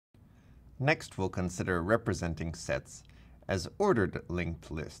Next, we'll consider representing sets as ordered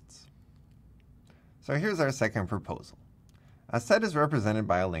linked lists. So here's our second proposal. A set is represented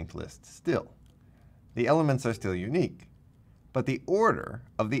by a linked list still. The elements are still unique, but the order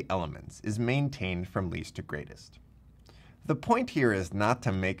of the elements is maintained from least to greatest. The point here is not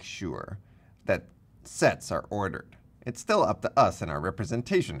to make sure that sets are ordered. It's still up to us in our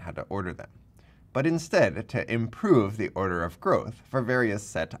representation how to order them, but instead to improve the order of growth for various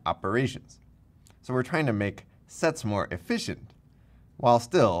set operations. So we're trying to make sets more efficient while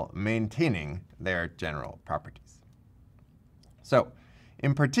still maintaining their general properties. So,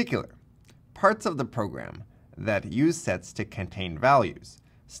 in particular, parts of the program that use sets to contain values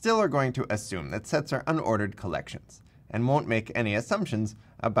still are going to assume that sets are unordered collections and won't make any assumptions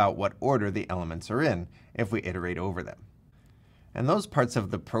about what order the elements are in if we iterate over them. And those parts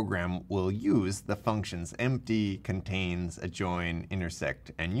of the program will use the functions empty, contains, adjoin,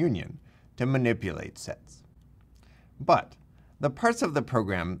 intersect, and union to manipulate sets. But the parts of the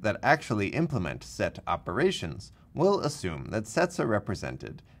program that actually implement set operations will assume that sets are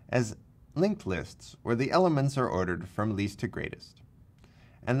represented as linked lists where the elements are ordered from least to greatest.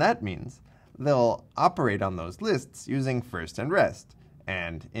 And that means they'll operate on those lists using first and rest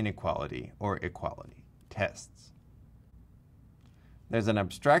and inequality or equality tests. There's an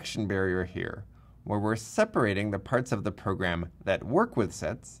abstraction barrier here where we're separating the parts of the program that work with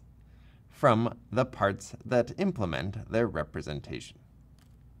sets from the parts that implement their representation.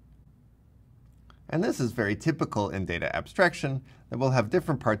 And this is very typical in data abstraction, that we'll have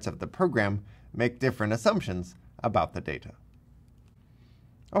different parts of the program make different assumptions about the data.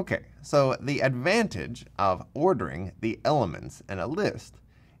 Okay, so the advantage of ordering the elements in a list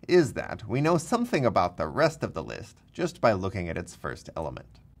is that we know something about the rest of the list just by looking at its first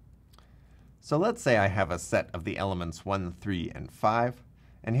element. So let's say I have a set of the elements 1, 3, and 5,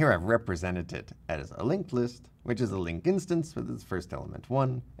 and here I've represented it as a linked list, which is a linked instance with its first element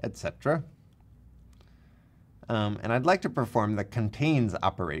 1, etc. And I'd like to perform the contains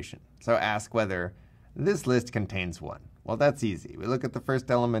operation. So ask whether this list contains 1. Well, that's easy. We look at the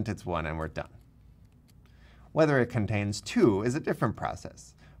first element, it's 1, and we're done. Whether it contains 2 is a different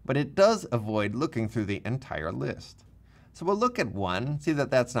process, but it does avoid looking through the entire list. So we'll look at 1, see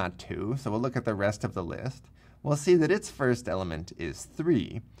that that's not 2, so we'll look at the rest of the list. We'll see that its first element is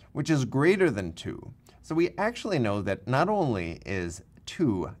 3, which is greater than 2. So we actually know that not only is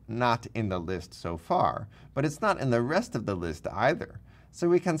 2 not in the list so far, but it's not in the rest of the list either. So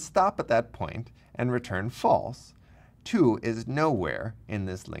we can stop at that point and return false. 2 is nowhere in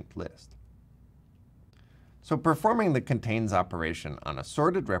this linked list. So performing the contains operation on a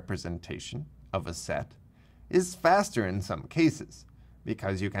sorted representation of a set is faster in some cases,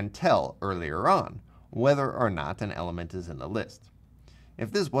 because you can tell earlier on whether or not an element is in the list.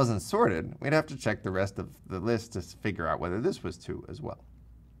 If this wasn't sorted, we'd have to check the rest of the list to figure out whether this was 2 as well.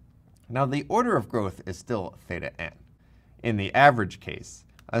 Now the order of growth is still theta n. In the average case,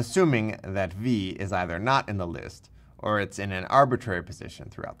 assuming that v is either not in the list or it's in an arbitrary position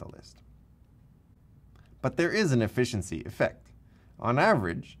throughout the list. But there is an efficiency effect. On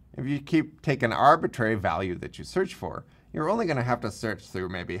average, if you take an arbitrary value that you search for, you're only going to have to search through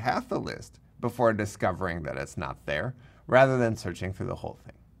maybe half the list before discovering that it's not there, rather than searching through the whole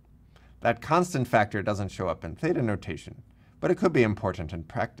thing. That constant factor doesn't show up in theta notation, but it could be important in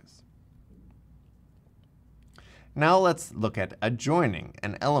practice. Now let's look at adjoining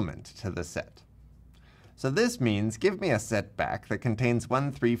an element to the set. So this means give me a set back that contains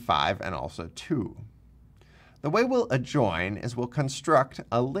 1, 3, 5, and also 2. The way we'll adjoin is we'll construct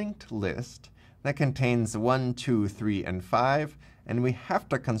a linked list that contains 1, 2, 3, and 5, and we have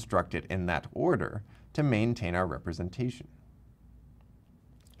to construct it in that order to maintain our representation.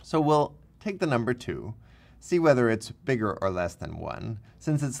 So we'll take the number 2, see whether it's bigger or less than 1.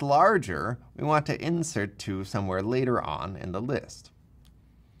 Since it's larger, we want to insert 2 somewhere later on in the list.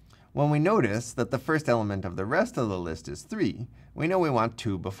 When we notice that the first element of the rest of the list is 3, we know we want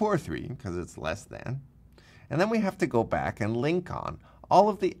 2 before 3 because it's less than. And then we have to go back and link on all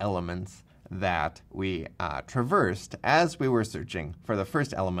of the elements that we traversed as we were searching for the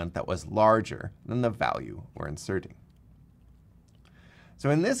first element that was larger than the value we're inserting. So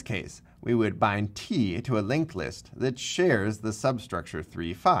in this case, we would bind T to a linked list that shares the substructure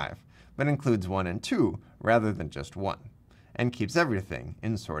 3, 5, but includes 1 and 2 rather than just 1, and keeps everything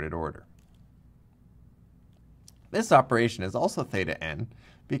in sorted order. This operation is also theta n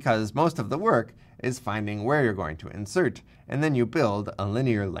because most of the work is finding where you're going to insert, and then you build a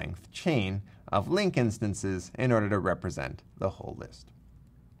linear length chain of link instances in order to represent the whole list.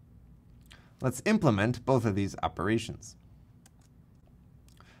 Let's implement both of these operations.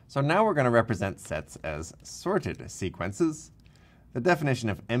 So now we're going to represent sets as sorted sequences. The definition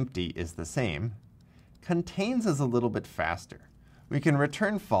of empty is the same. Contains is a little bit faster. We can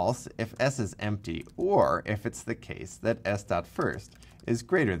return false if S is empty, or if it's the case that S.first is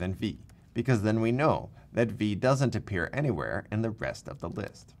greater than V, because then we know that V doesn't appear anywhere in the rest of the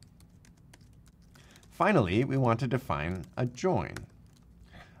list. Finally, we want to define a join.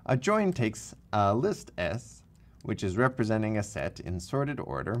 A join takes a list S, which is representing a set in sorted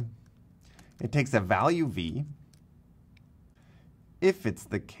order. It takes a value V. If it's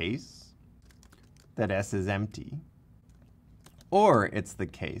the case that S is empty, or it's the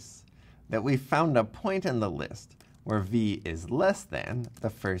case that we found a point in the list where V is less than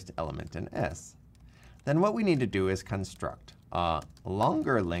the first element in S, then what we need to do is construct a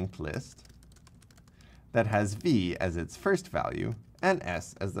longer linked list that has V as its first value and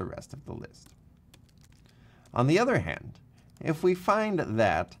S as the rest of the list. On the other hand, if we find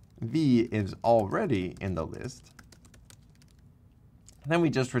that V is already in the list, then we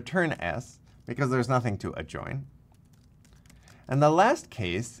just return S because there's nothing to adjoin. And the last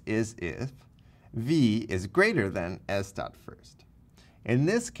case is if V is greater than S.first. In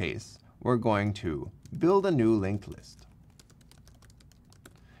this case, we're going to build a new linked list.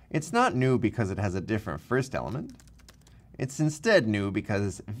 It's not new because it has a different first element. It's instead new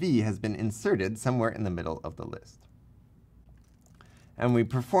because V has been inserted somewhere in the middle of the list. And we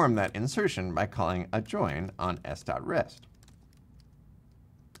perform that insertion by calling adjoin on S.rest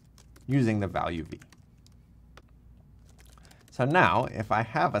using the value V. So now, if I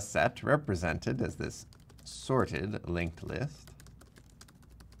have a set represented as this sorted linked list,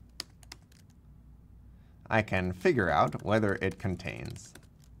 I can figure out whether it contains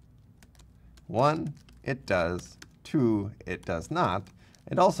 1, it does, 2, it does not.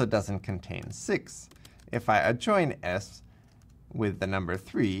 It also doesn't contain 6. If I adjoin S with the number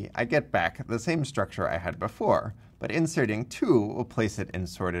 3, I get back the same structure I had before, but inserting 2 will place it in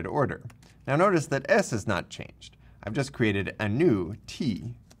sorted order. Now notice that S is not changed. I've just created a new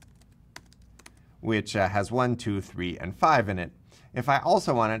T, which has 1, 2, 3, and 5 in it. If I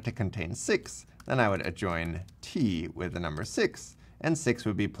also want it to contain 6, then I would adjoin T with the number 6, and 6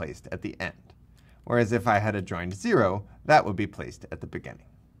 would be placed at the end. Whereas if I had adjoined 0, that would be placed at the beginning.